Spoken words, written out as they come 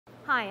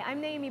Hi,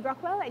 I'm Naomi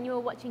Brockwell and you're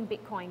watching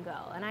Bitcoin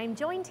Girl, and I'm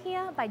joined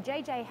here by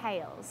Jayjay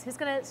Hales, who's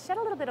going to shed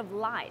a little bit of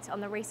light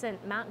on the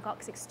recent Mt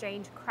Gox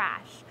exchange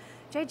crash.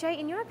 Jayjay,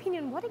 in your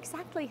opinion, what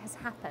exactly has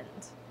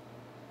happened?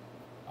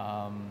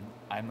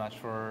 I'm not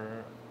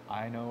sure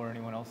I know or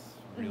anyone else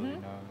really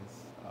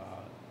knows.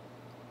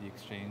 The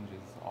exchange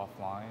is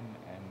offline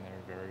and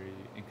they're very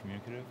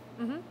incommunicative.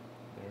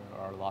 There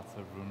are lots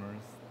of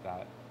rumors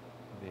that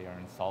they are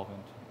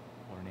insolvent,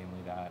 or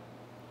namely that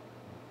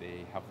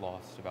they have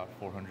lost about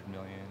 400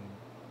 million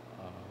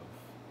of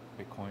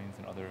Bitcoins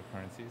and other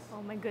currencies.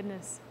 Oh my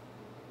goodness.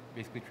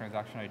 Basically,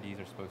 transaction IDs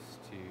are supposed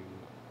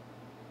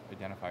to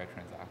identify a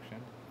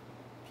transaction.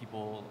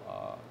 People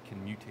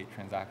can mutate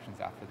transactions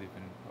after they've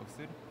been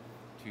posted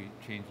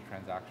to change the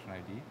transaction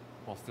ID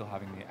while still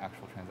having the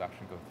actual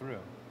transaction go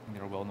through. And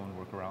there are well-known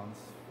workarounds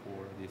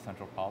for the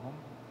essential problem,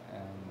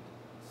 and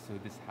so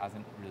this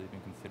hasn't really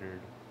been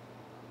considered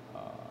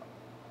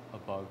a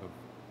bug of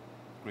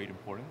great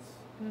importance.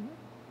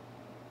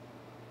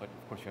 But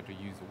of course you have to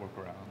use the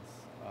workarounds,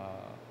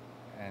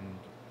 and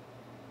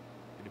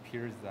it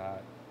appears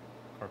that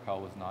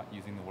Karpeles was not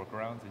using the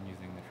workarounds and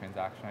using the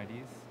transaction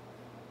IDs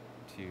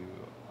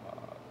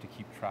to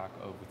keep track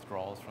of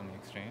withdrawals from the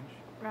exchange.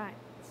 Right.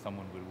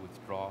 Someone would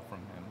withdraw from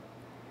him,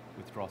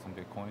 withdraw some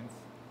Bitcoins,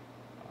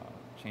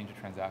 change a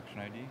transaction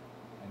ID,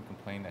 and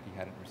complain that he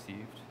hadn't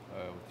received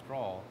a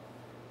withdrawal.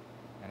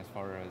 And as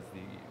far as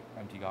the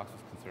MtGOX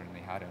was concerned,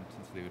 they hadn't,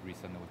 and so they would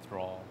resend the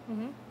withdrawal.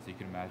 So you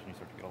can imagine you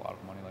start to get a lot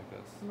of money like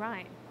this.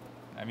 Right.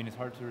 I mean, it's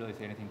hard to really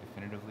say anything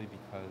definitively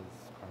because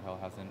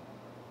Karpeles has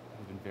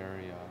been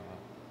very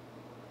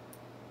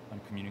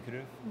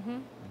uncommunicative,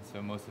 and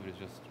so most of it is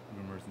just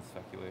rumors and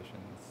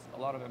speculations. A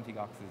lot of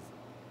MtGOX's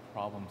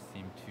problems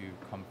seem to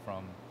come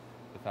from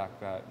the fact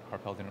that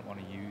Karpeles didn't want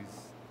to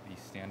use the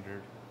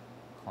standard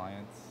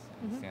clients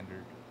and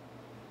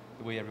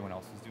the way everyone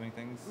else was doing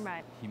things.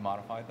 Right. He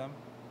modified them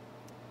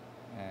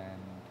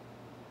and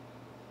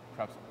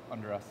perhaps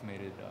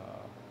underestimated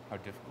how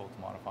difficult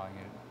modifying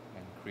it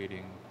and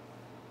creating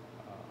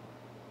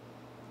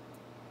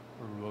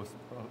a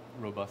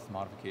robust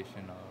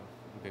modification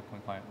of the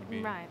Bitcoin client would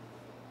be. Right.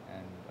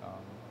 And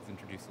has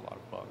introduced a lot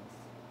of bugs.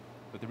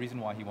 But the reason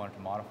why he wanted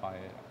to modify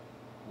it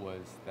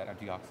was that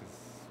MtGOX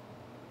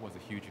was a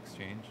huge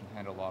exchange and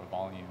had a lot of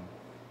volume,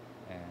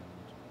 and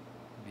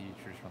the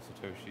traditional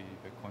Satoshi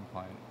Bitcoin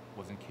client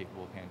wasn't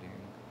capable of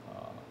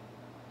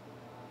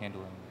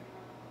handling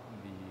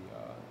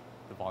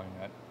the volume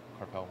that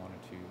Karpeles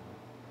wanted to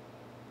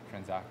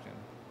transact in.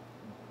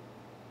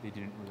 They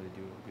didn't really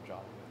do a good job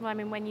of it. Well, I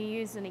mean, when you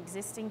use an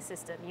existing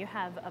system, you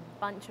have a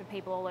bunch of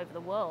people all over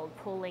the world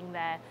pooling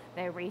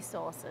their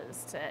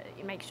resources to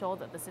make sure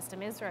that the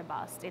system is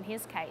robust. In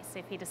his case,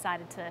 if he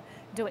decided to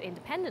do it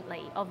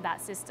independently of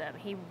that system,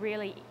 he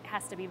really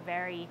has to be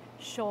very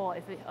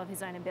sure of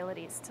his own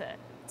abilities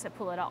to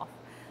pull it off.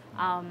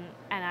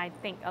 And I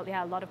think,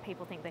 a lot of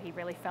people think that he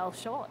really fell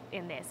short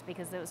in this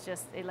because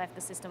it left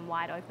the system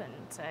wide open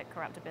to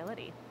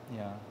corruptibility.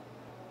 Yeah.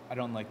 I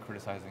don't like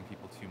criticizing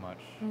people too much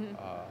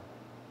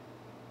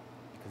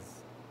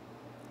because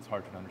it's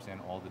hard to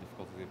understand all the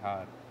difficulties they've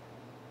had.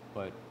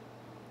 But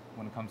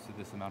when it comes to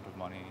this amount of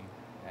money,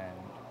 and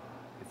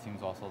it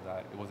seems also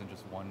that it wasn't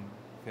just one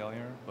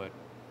failure, but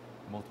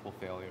multiple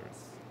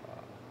failures,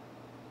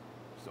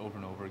 just over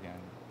and over again.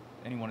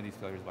 Any one of these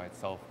failures by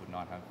itself would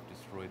not have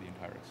destroyed the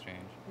entire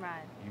exchange.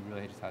 Right. You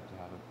really just had to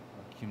have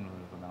a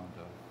cumulative amount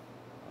of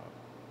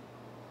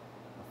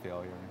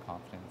failure and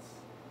incompetence.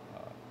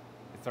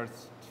 It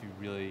starts to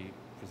really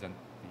present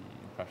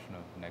the impression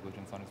of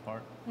negligence on his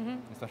part,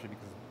 especially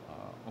because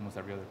almost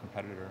every other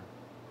competitor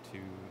to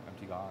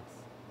MtGOX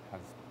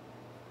has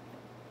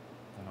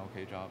done an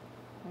okay job.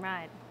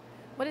 Right.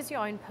 What is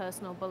your own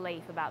personal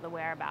belief about the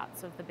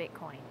whereabouts of the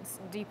Bitcoins?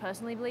 Do you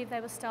personally believe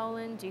they were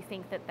stolen? Do you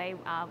think that they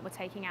were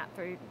taken out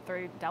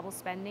through double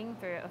spending,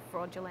 through a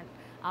fraudulent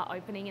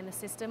opening in the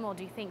system, or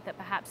do you think that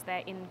perhaps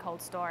they're in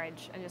cold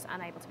storage and just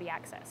unable to be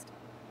accessed?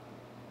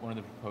 One of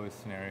the proposed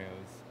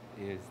scenarios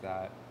is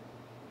that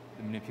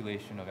the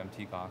manipulation of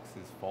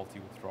MtGOX's faulty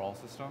withdrawal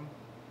system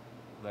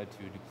led to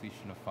a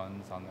depletion of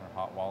funds on their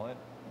hot wallet,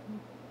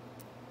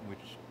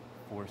 which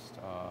forced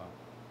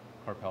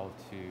Karpeles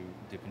to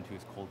dip into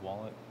his cold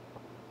wallet,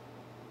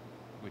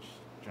 which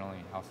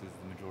generally houses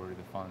the majority of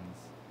the funds,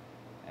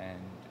 and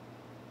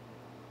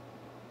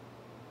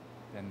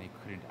then they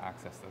couldn't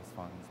access those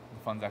funds.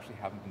 The funds actually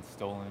haven't been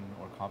stolen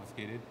or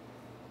confiscated,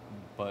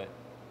 but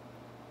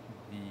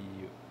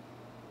the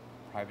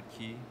private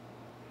key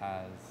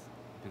has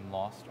been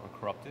lost or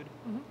corrupted,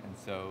 and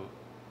so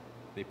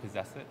they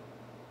possess it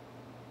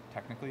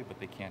technically, but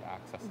they can't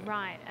access it.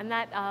 Right, and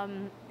that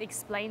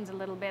explains a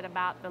little bit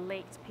about the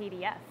leaked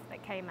PDF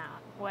that came out,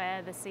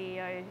 where the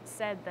CEO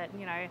said that,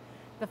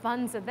 the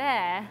funds are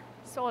there,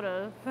 sort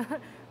of,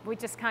 we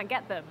just can't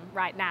get them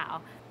right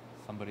now.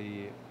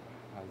 Somebody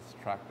has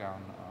tracked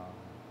down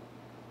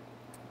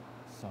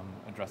some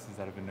addresses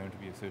that have been known to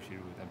be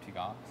associated with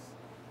MtGOX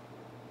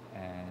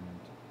and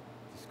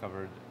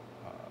discovered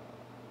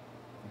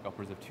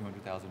upwards of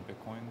 200,000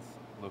 Bitcoins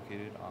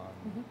located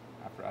on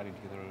after adding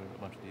together a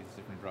bunch of these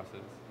different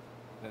addresses,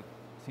 that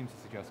seems to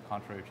suggest,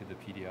 contrary to the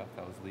PDF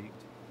that was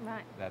leaked,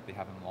 Right. that they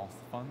haven't lost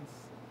the funds,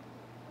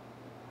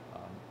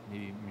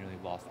 maybe merely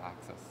lost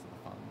access to the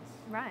funds.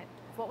 Right.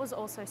 What was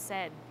also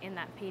said in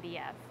that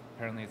PDF?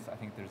 Apparently, I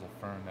think there's a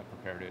firm that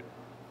prepared it.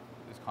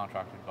 It was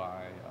contracted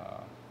by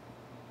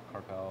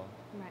Karpeles,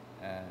 Right.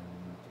 and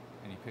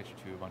he pitched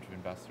it to a bunch of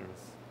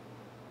investors.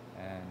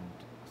 And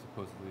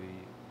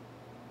supposedly,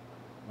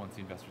 once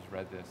the investors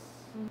read this,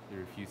 they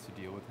refused to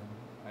deal with him,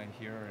 I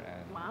hear,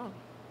 and Wow.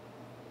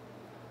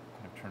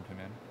 kind of turned him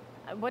in.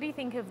 What do you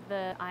think of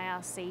the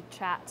IRC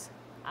chat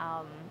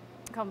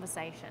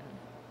conversation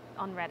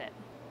on Reddit?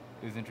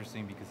 It was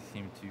interesting because he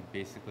seemed to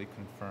basically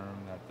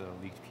confirm that the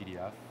leaked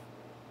PDF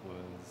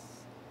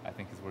was, I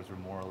think his words were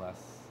more or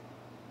less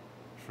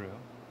true.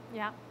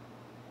 Yeah.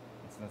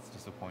 So that's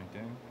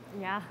disappointing.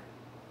 Yeah.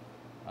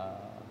 But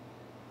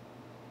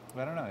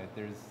I don't know,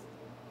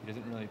 he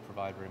doesn't really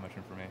provide very much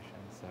information,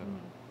 so.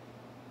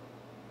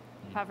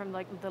 Apart from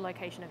the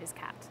location of his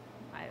cat.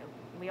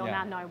 We all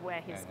now know where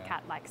his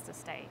cat likes to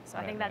stay. So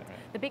I think that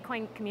the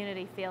Bitcoin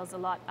community feels a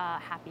lot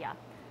happier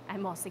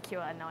and more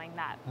secure knowing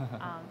that.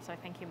 So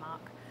thank you,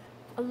 Mark.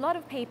 A lot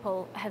of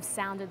people have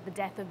sounded the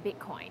death of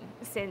Bitcoin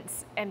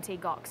since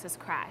MtGOX has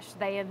crashed.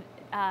 They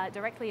have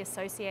directly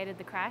associated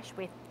the crash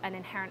with an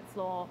inherent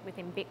flaw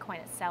within Bitcoin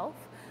itself.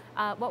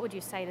 What would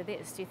you say to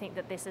this? Do you think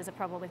that this is a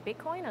problem with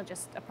Bitcoin or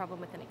just a problem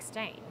with an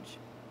exchange?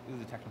 This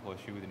is a technical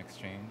issue with an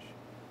exchange,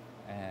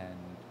 and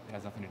it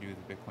has nothing to do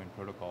with the Bitcoin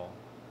protocol.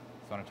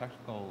 So on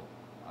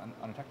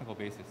a technical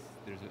basis,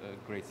 there's a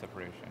great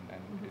separation,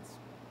 and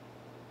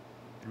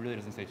it really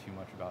doesn't say too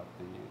much about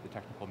the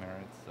technical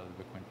merits of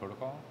the Bitcoin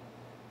protocol.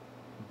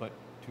 But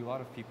to a lot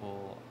of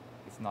people,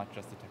 it's not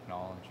just the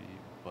technology,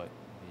 but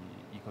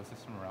the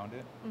ecosystem around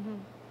it.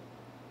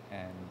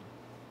 And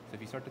so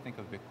if you start to think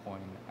of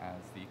Bitcoin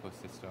as the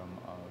ecosystem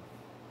of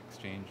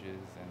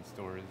exchanges and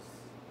stores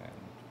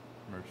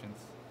and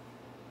merchants,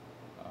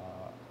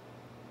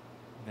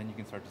 then you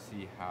can start to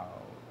see how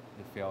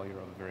the failure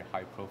of a very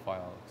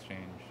high-profile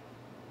exchange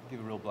give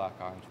a real black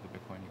eye to the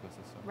Bitcoin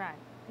ecosystem. Right.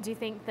 Do you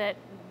think that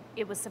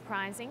it was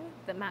surprising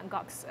that Mt.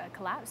 Gox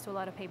collapsed to a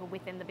lot of people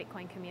within the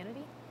Bitcoin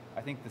community?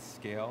 I think the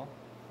scale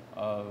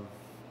of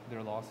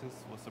their losses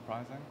was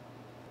surprising.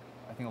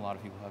 I think a lot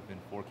of people have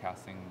been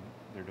forecasting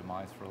their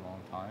demise for a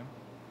long time.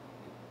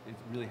 It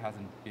really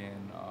hasn't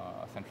been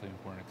a centrally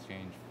important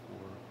exchange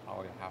for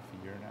probably a half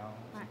a year now,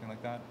 something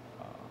like that.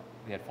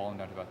 They had fallen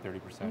down to about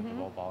 30% of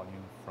all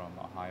volume from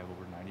a high of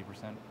over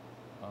 90%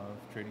 of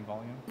trading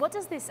volume. What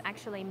does this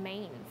actually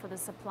mean for the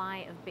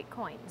supply of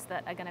Bitcoins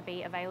that are going to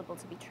be available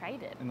to be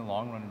traded? In the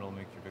long run, it'll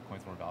make your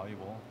Bitcoins more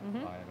valuable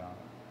by about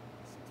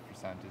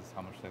 6% is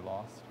how much they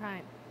lost.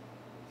 Right.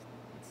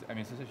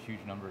 It's just a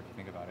huge number if you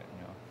think about it.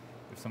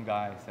 If some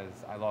guy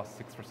says, I lost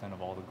 6%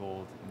 of all the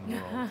gold in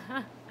the world,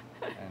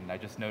 and I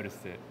just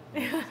noticed it.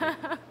 It's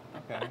like,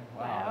 okay,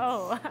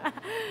 wow.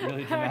 That's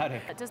really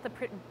dramatic. Does the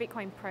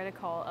Bitcoin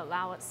protocol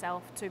allow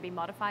itself to be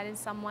modified in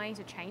some way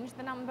to change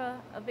the number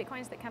of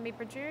Bitcoins that can be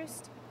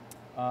produced?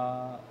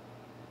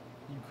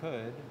 You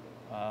could.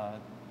 That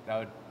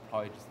would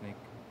probably just make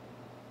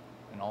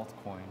an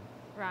altcoin.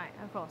 Right,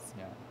 of course.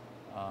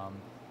 Yeah.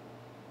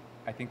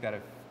 I think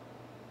that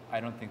I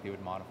don't think they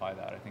would modify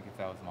that. I think if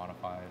that was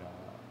modified,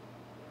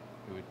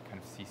 it would kind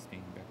of cease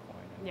being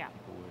Bitcoin, and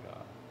people would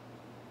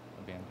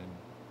abandon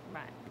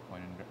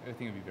Bitcoin. And I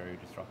think it would be very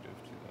destructive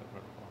to the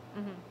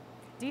protocol.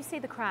 Do you see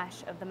the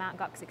crash of the Mt.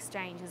 Gox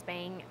exchange as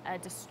being a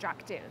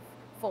destructive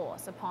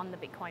force upon the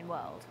Bitcoin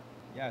world?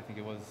 Yeah, I think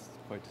it was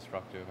quite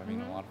destructive. I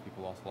mean, a lot of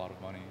people lost a lot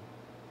of money.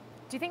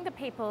 Do you think the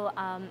people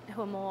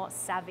who are more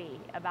savvy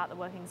about the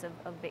workings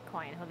of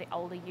Bitcoin, who are the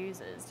older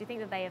users, do you think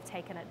that they have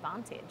taken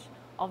advantage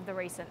of the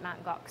recent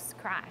Mt. Gox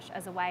crash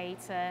as a way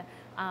to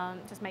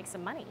just make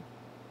some money?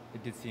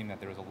 It did seem that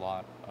there was a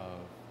lot of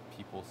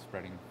people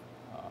spreading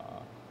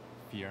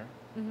fear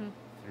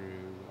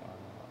through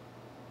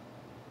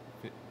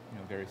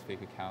various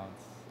fake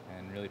accounts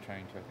and really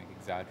trying to, I think,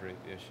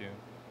 exaggerate the issue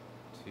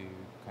to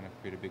kind of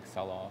create a big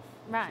sell-off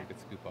so it could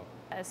scoop up.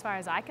 As far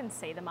as I can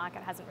see, the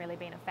market hasn't really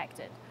been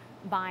affected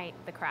by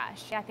the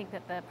crash. I think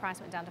that the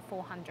price went down to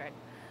 400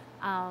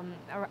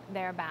 or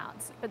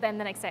thereabouts, but then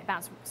the next day it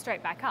bounced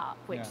straight back up,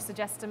 which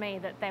suggests to me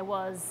that there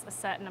was a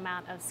certain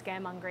amount of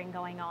scaremongering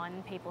going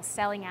on, people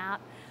selling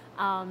out,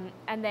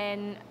 and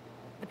then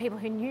the people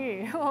who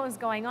knew what was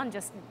going on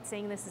just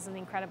seeing this as an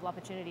incredible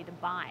opportunity to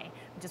buy,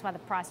 which is why the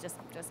price just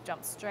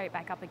jumped straight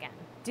back up again.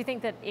 Do you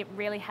think that it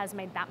really has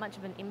made that much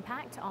of an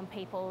impact on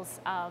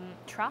people's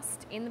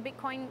trust in the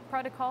Bitcoin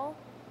protocol?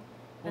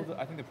 Well,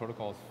 I think the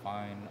protocol is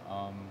fine.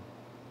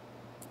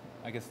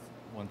 I guess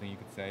one thing you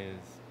could say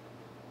is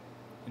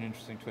an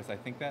interesting twist. I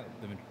think that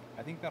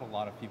a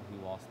lot of people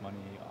who lost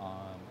money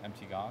on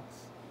MtGOX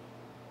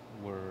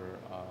were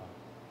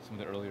some of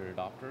the earlier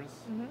adopters.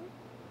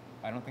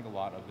 I don't think a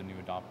lot of the new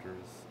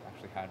adopters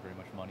actually had very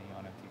much money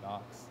on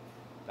MtGOX.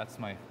 That's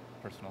my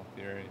personal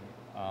theory.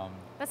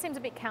 That seems a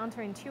bit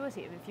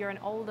counterintuitive. If you're an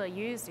older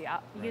user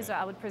user,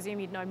 I would presume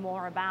you'd know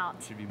more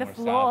about Should be the more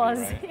flaws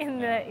savvy,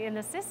 right? in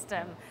the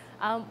system.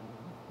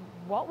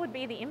 What would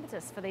be the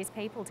impetus for these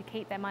people to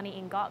keep their money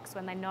in GOX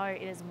when they know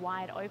it is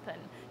wide open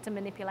to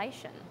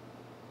manipulation?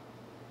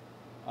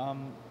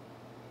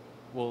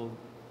 Well,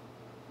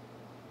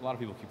 a lot of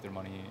people keep their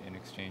money in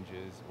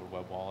exchanges or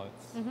web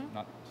wallets.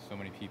 Not too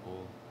many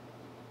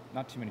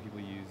people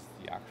use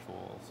the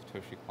actual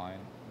Satoshi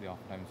client. They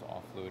oftentimes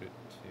offload it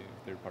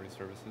to third-party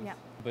services. Yeah.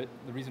 But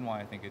the reason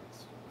why I think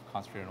it's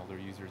concentrated on older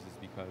users is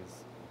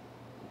because,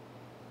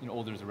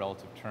 older is a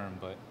relative term,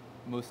 but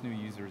most new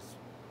users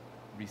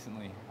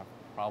recently have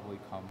probably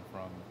come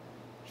from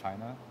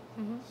China.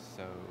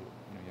 So,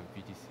 you have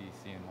BTC,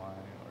 CNY,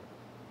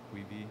 or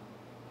Weebly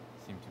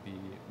seem to be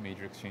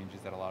major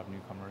exchanges that a lot of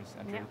newcomers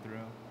enter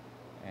through.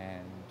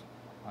 And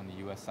on the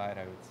US side,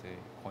 I would say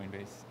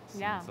Coinbase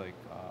seems like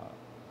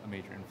a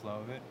major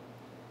inflow of it.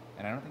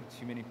 And I don't think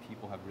too many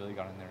people have really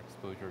gotten their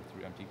exposure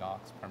through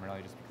MtGOX,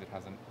 primarily just because it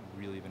hasn't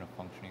really been a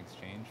functioning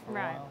exchange for a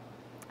while.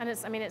 And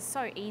it's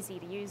so easy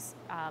to use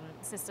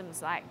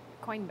systems like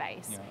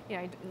Coinbase.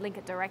 Link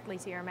it directly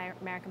to your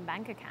American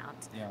bank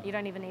account. You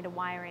don't even need to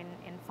wire in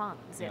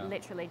funds. It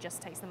literally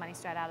just takes the money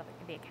straight out of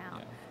the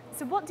account.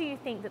 So what do you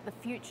think that the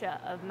future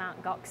of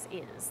Mt. Gox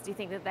is? Do you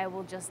think that they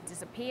will just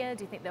disappear?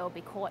 Do you think there will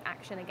be court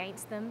action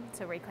against them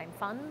to reclaim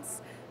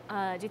funds?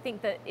 Do you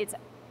think that it's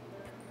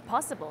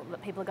possible that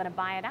people are going to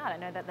buy it out? I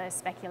know that there's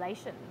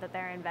speculation that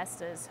there are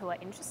investors who are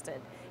interested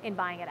in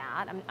buying it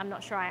out. I'm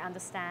not sure I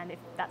understand if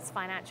that's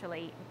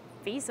financially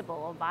feasible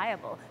or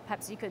viable.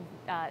 Perhaps you could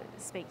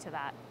speak to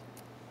that.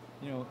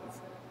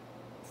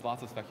 It's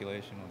lots of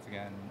speculation once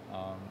again.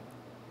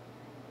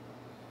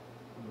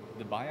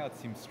 The buyout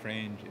seems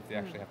strange if they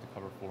actually have to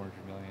cover $400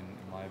 million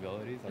in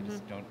liabilities. I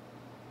just don't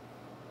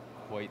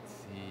quite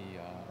see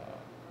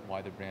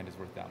why the brand is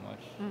worth that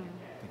much.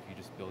 I think you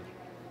just build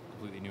a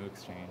completely new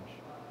exchange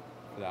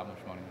for that much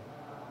money.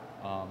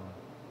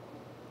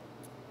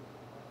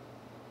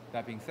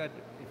 That being said,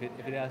 if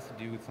it has to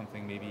do with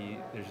something, maybe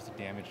there's just a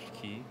damaged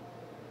key,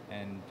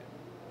 and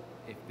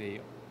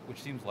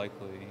which seems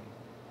likely,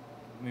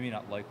 maybe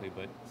not likely,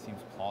 but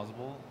seems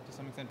plausible to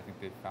some extent. I think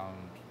they've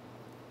found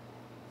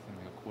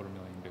something like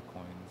 250,000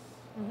 bitcoins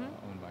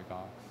owned by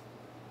Gox,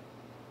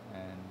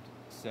 and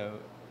so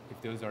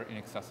if those are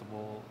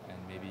inaccessible, and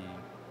maybe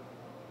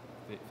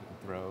if they can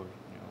throw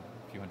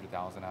a few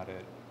 $100,000 at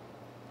it,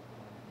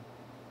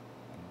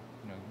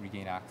 and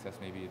regain access,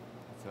 maybe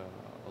it's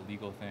a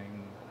legal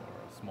thing or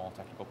a small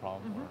technical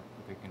problem, or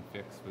if they can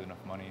fix with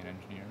enough money and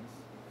engineers,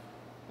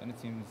 then it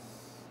seems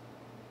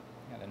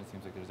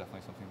like there's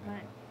definitely something there.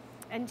 Right.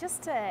 And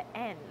just to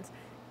end,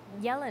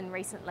 Yellen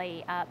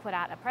recently put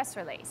out a press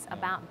release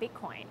about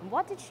Bitcoin.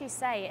 What did she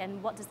say,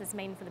 and what does this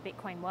mean for the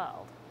Bitcoin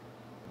world?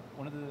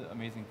 One of the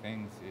amazing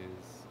things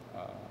is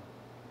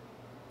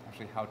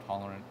actually how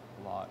tolerant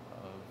a lot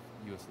of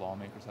U.S.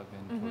 lawmakers have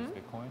been towards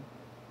Bitcoin.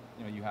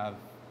 You have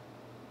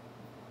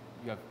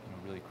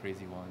really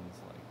crazy ones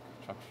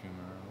like Chuck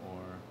Schumer,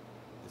 or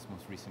this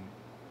most recent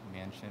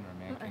Manchin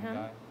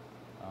guy.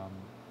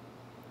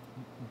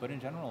 But in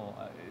general,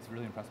 it's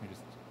really impressed me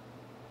just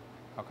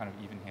how kind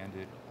of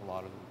even-handed a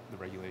lot of the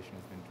regulation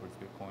has been towards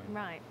Bitcoin.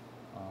 Right.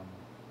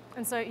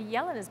 And so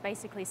Yellen has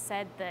basically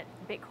said that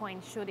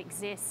Bitcoin should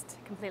exist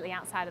completely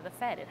outside of the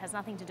Fed. It has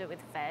nothing to do with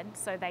the Fed,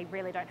 so they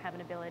really don't have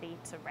an ability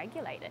to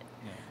regulate it.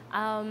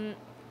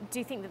 Do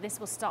you think that this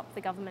will stop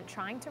the government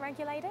trying to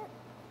regulate it?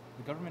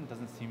 The government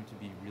doesn't seem to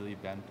be really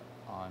bent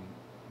on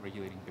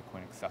regulating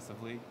Bitcoin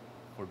excessively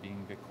for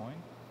being Bitcoin.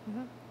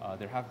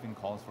 There have been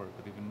calls for it,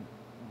 but they've been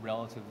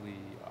relatively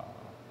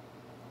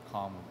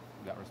calm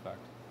in that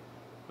respect.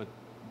 But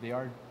they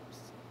are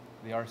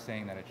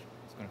saying that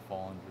it's going to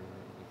fall under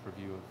the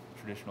purview of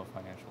traditional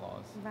financial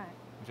laws,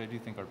 which I do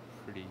think are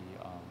pretty.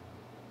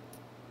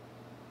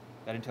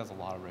 That entails a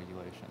lot of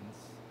regulations.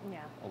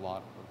 A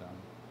lot of them,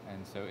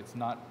 and so it's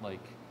not like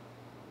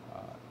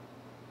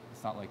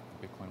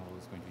the Bitcoin world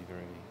is going to be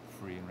very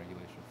free and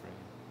regulation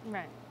free.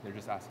 Right. They're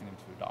just asking them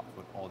to adopt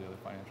what all the other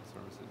financial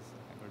services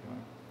I think are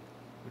doing,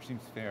 which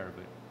seems fair,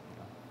 but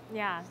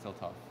it's still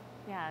tough.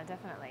 Yeah,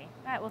 definitely.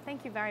 All right. Well,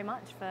 thank you very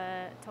much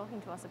for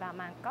talking to us about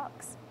Mt.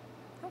 Gox.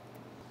 Cool.